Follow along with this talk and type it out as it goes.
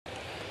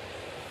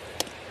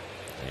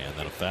And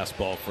then a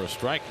fastball for a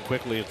strike. And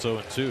quickly it's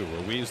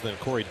 0-2. Ruiz, then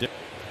Corey Dick.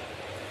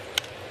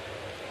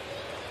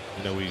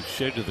 You know, we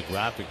showed you the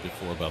graphic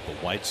before about the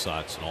White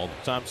Sox and all the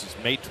times since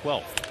May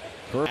 12th.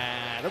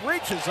 And it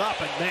reaches up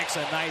and makes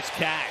a nice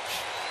catch.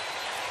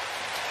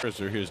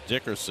 Here's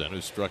Dickerson,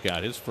 who struck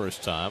out his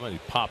first time, and he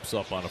pops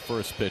up on a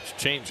first pitch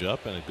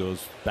changeup, and it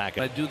goes back.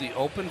 I do the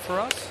open for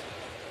us.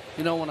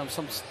 You know, when I'm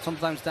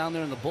sometimes down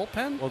there in the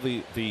bullpen. Well,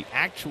 the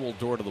actual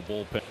door to the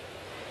bullpen.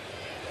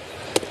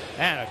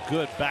 And a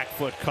good back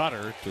foot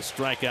cutter to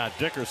strike out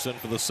Dickerson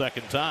for the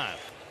second time.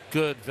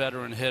 Good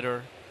veteran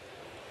hitter,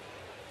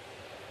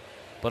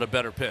 but a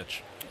better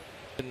pitch.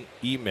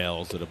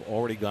 Emails that have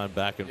already gone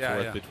back and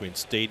forth between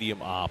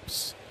Stadium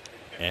Ops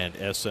and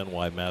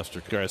SNY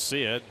Master.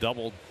 Garcia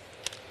doubled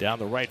down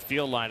the right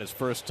field line his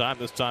first time.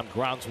 This time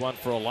grounds one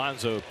for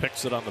Alonso, who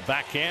picks it on the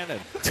backhand,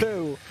 and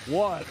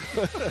 2-1.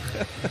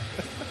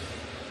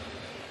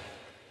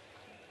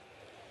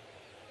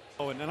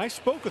 Oh, and I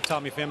spoke with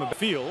Tommy Pham about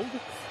field.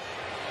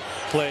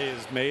 Play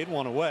is made,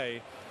 one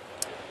away.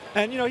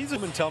 And, you know, he's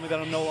going to tell me that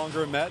I'm no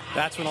longer a Met.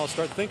 That's when I'll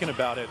start thinking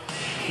about it.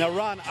 Now,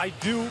 Ron, I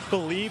do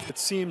believe it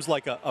seems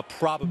like a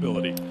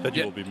probability that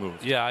you will be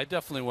moved. Yeah, I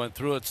definitely went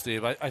through it,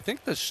 Steve. I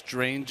think the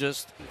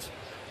strangest.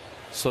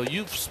 So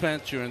you've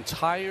spent your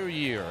entire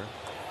year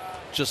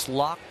just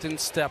locked in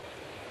step.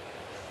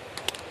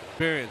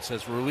 Experience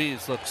as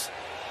Ruiz looks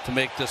to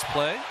make this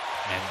play.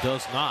 And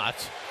does not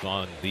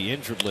on the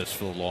injured list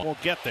for long.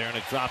 Won't get there, and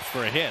it drops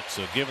for a hit.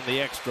 So given the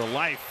extra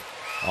life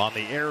on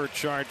the error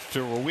charge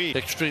to Ruiz.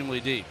 Extremely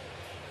deep.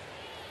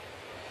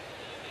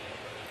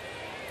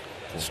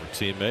 Former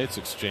teammates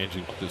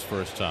exchanging his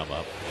first time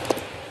up.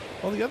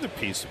 Well, the other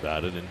piece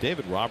about it, and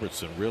David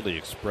Robertson really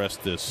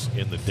expressed this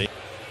in the day.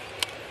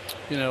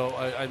 You know,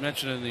 I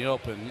mentioned in the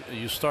open,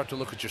 you start to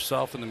look at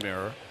yourself in the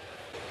mirror.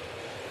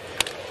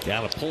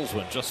 Down pulls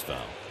one just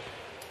foul.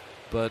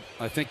 But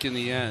I think in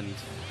the end,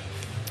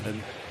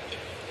 and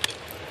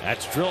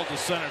that's drilled to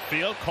center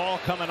field. Call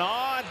coming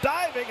on,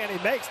 diving, and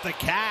he makes the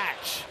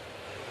catch.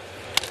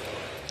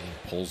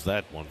 He pulls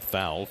that one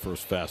foul.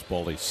 First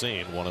fastball he's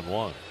seen,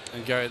 1-1.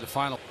 And Gary, the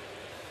final.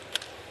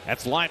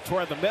 That's lined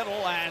toward the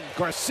middle, and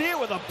Garcia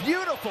with a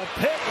beautiful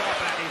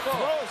pickup, and he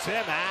throws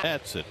him out.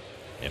 That's it.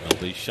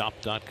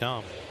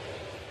 MLBshop.com.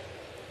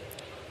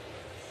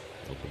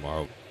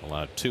 Tomorrow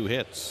allowed 2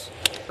 hits.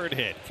 Third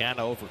hit.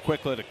 Canna over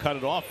quickly to cut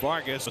it off.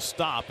 Vargas a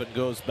stop and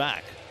goes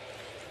back.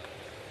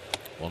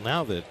 Well,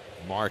 now that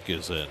Mark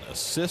is an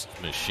assist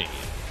machine.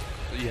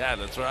 Yeah,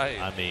 that's right.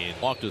 I mean,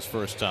 walked his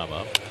first time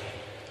up.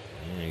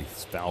 And he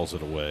fouls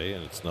it away,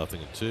 and it's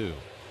 0-2.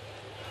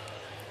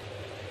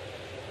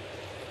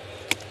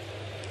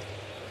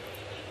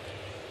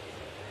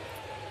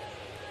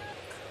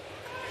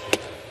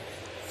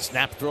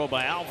 Snap throw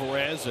by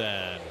Alvarez,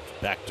 and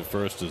back to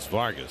first is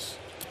Vargas.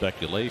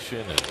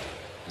 Speculation, and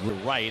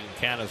we're right, and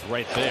Canna's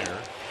right there.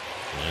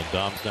 And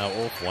Dom's now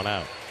 0 for 1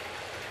 out.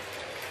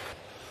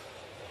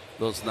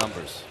 Those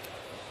numbers.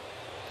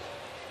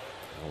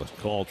 Well, it's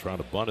Call trying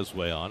to bunt his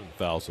way on and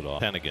fouls it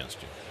off. 10 against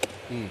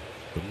you.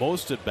 The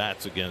most at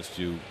bats against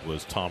you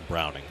was Tom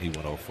Browning. He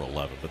went 0 for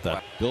 11. But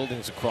that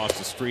buildings across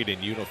the street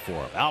in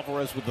uniform.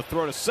 Alvarez with the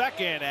throw to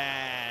second,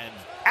 and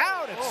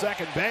out at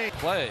second base.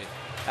 Play.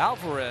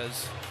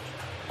 Alvarez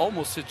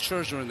almost hit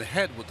Scherzer in the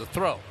head with the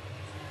throw.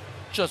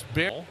 Just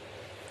barely.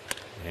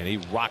 And he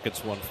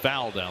rockets one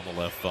foul down the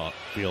left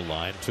field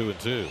line.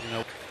 2-2. You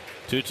know,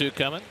 2-2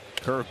 coming.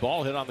 Curve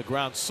ball hit on the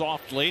ground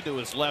softly to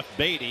his left.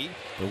 Beatty.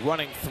 The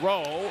running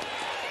throw.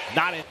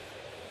 Not in.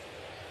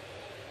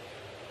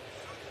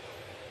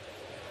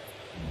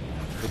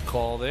 good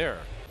call there.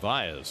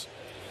 Baez.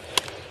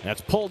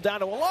 That's pulled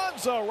down to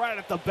Alonso right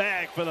at the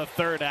bag for the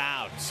third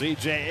out.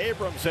 C.J.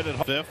 Abrams hit it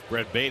fifth.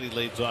 Brett Beatty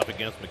leads off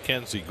against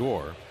Mackenzie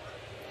Gore.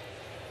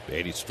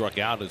 Beatty struck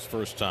out his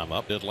first time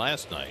up. Did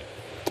last night.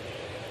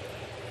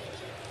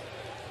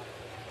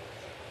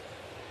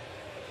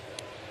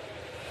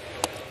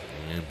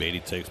 And Beatty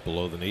takes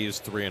below the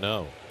knees,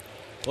 3-0.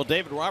 Well,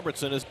 David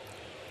Robertson is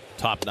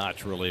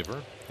top-notch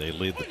reliever. They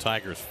lead the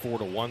Tigers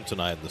 4-1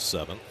 tonight in the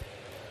 7th.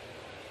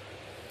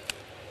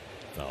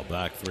 Foul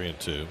back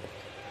 3-2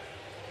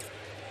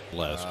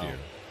 last year.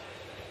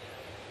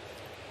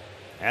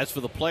 As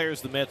for the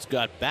players the Mets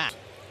got back,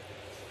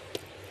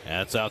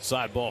 that's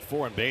outside ball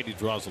 4, and Beatty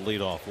draws a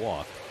leadoff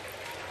walk.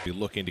 Be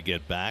looking to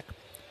get back.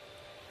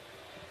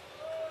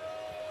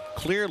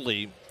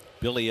 Clearly,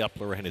 Billy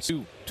Epler and his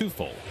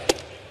twofold.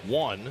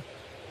 One,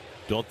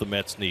 don't the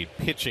Mets need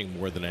pitching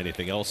more than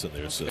anything else in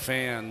their system?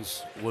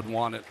 Fans would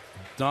want it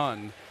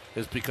done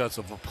is because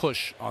of a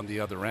push on the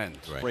other end.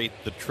 Right.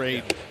 The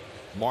trade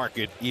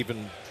market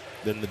even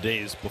than the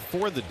days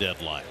before the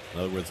deadline. In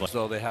other words,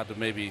 So they had to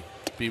maybe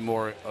be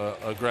more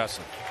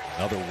aggressive.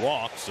 Another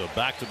walk, so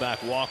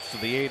back-to-back walks to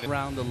the 8th.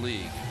 Around the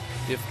league,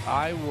 if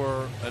I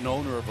were an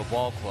owner of a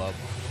ball club,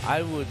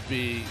 I would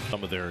be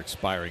some of their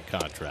expiring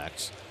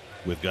contracts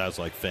with guys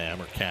like Pham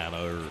or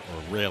Canna or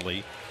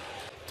Raley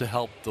to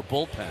help the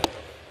bullpen.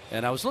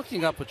 And I was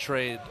looking up a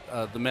trade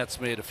the Mets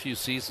made a few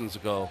seasons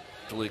ago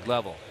at the league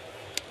level.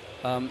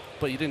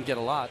 But you didn't get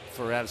a lot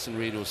for Addison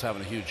Reed, who was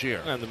having a huge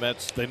year. And the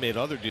Mets, they made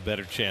other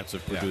better chance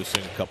of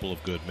producing a couple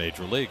of good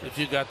major leaguers. If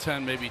you got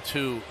 10, maybe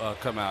 2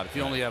 come out. If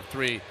you only have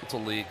 3, it's a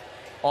league.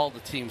 All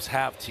the teams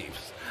have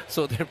teams.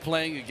 So they're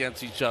playing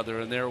against each other,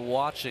 and they're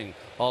watching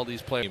all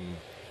these players.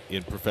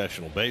 In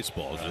professional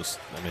baseball,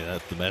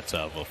 the Mets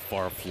have a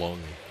far-flung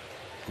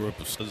group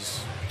of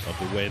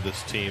the way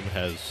this team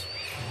has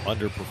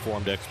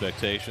underperformed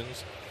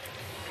expectations.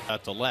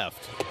 At the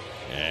left,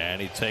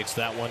 and he takes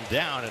that one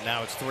down, and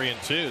now it's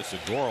 3-2.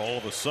 Segura all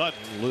of a sudden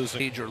losing.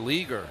 Major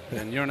leaguer,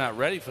 and you're not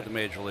ready for the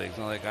major leagues.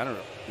 And I don't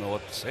know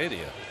what to say to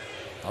you.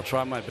 I'll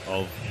try my best.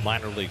 Of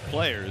minor league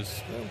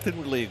players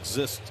didn't really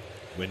exist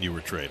when you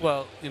were traded.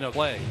 Well,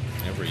 play.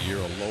 Every year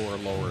a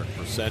lower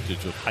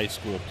percentage of high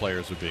school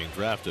players are being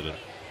drafted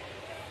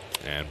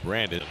and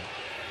branded.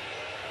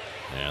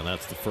 And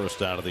that's the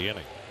first out of the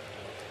inning.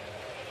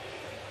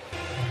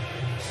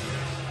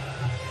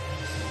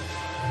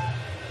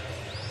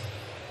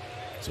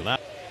 So now,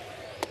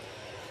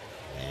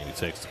 and he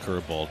takes the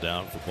curveball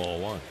down for ball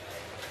 1.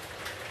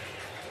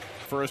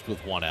 First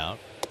with 1 out.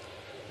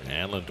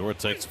 And Lindor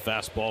takes a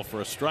fastball for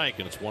a strike,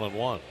 and it's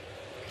 1-1.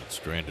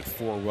 Stranded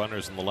 4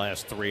 runners in the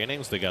last 3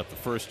 innings. They got the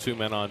first 2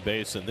 men on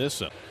base in this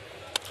inning.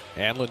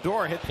 And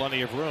Lindor hit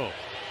plenty of room.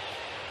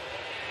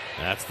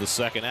 That's the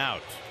second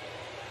out.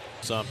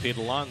 It's on Pete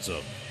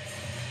Alonso.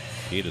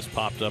 Pete has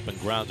popped up and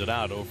grounded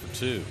out 0 for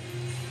 2.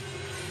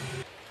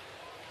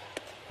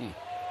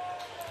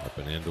 Up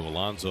and into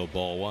Alonso,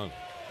 ball 1.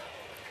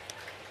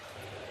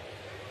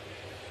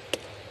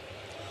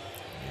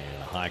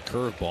 And a high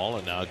curveball,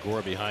 and now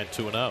Gore behind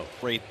 2-0.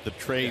 Rate the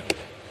trade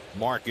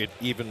market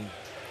even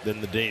than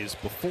the days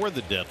before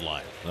the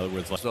deadline. In other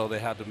words, so they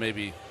had to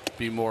maybe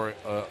be more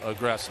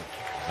aggressive.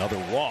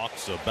 Another walk,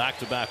 so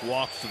back-to-back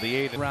walks to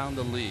the 8th. Around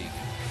the league,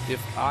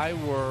 if I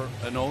were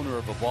an owner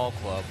of a ball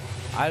club,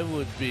 I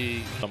would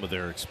be some of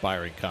their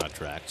expiring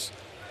contracts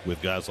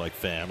with guys like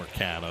Pham or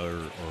Canna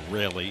or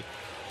Raley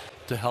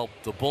to help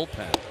the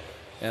bullpen.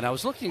 And I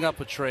was looking up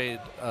a trade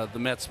the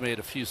Mets made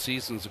a few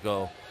seasons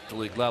ago at the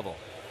league level.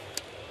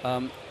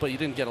 But you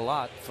didn't get a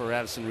lot for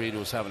Addison Reed, who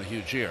was having a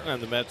huge year.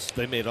 And the Mets,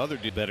 they made other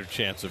better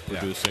chance of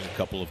producing a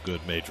couple of good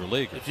major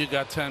leaguers. If you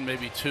got 10,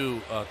 maybe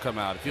 2 come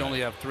out. If you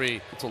only have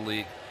 3, it's a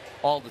league.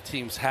 All the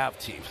teams have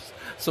teams.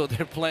 So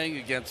they're playing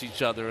against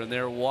each other, and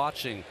they're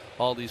watching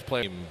all these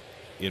players.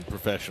 In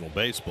professional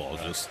baseball,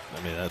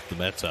 the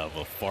Mets have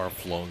a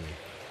far-flung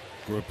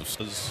group of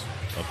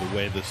the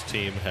way this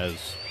team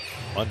has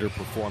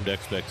underperformed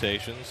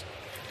expectations.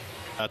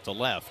 At the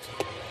left,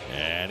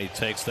 and he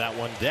takes that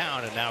one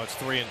down, and now it's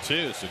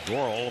 3-2.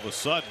 Segura all of a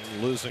sudden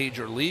losing.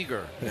 Major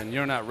leaguer, and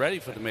you're not ready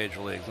for the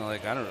major leagues. And I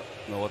don't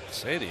know what to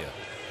say to you.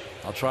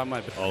 I'll try my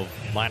best. Of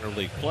minor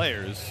league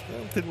players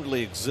didn't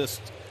really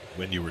exist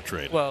when you were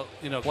traded. Well,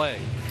 play.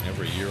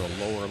 Every year a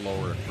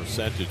lower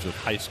percentage of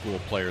high school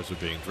players are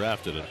being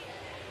drafted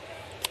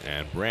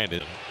and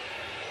branded.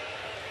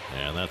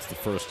 And that's the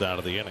first out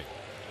of the inning.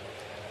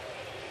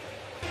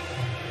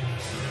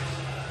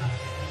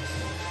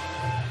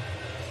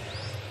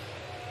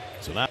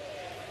 So now,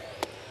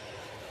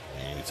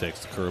 and he takes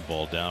the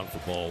curveball down for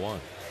ball 1.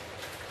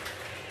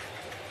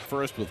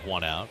 First with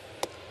 1 out.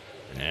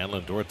 And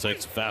Lindor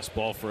takes a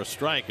fastball for a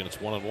strike, and it's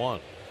 1-1.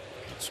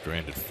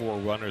 Stranded 4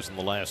 runners in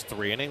the last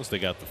 3 innings. They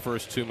got the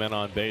first 2 men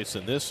on base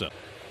in this inning.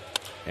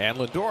 And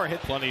Lindor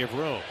hit plenty of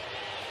room.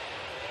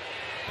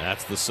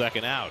 That's the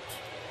second out.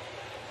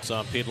 It's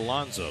on Pete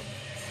Alonso.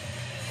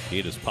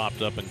 Pete has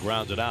popped up and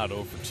grounded out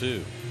 0 for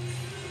 2.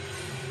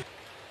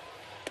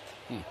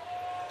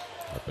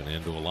 Up and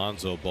into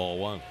Alonso, ball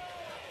 1.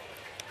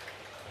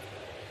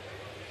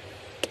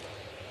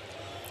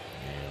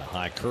 And a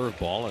high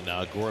curveball, and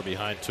now Gore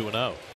behind 2-0.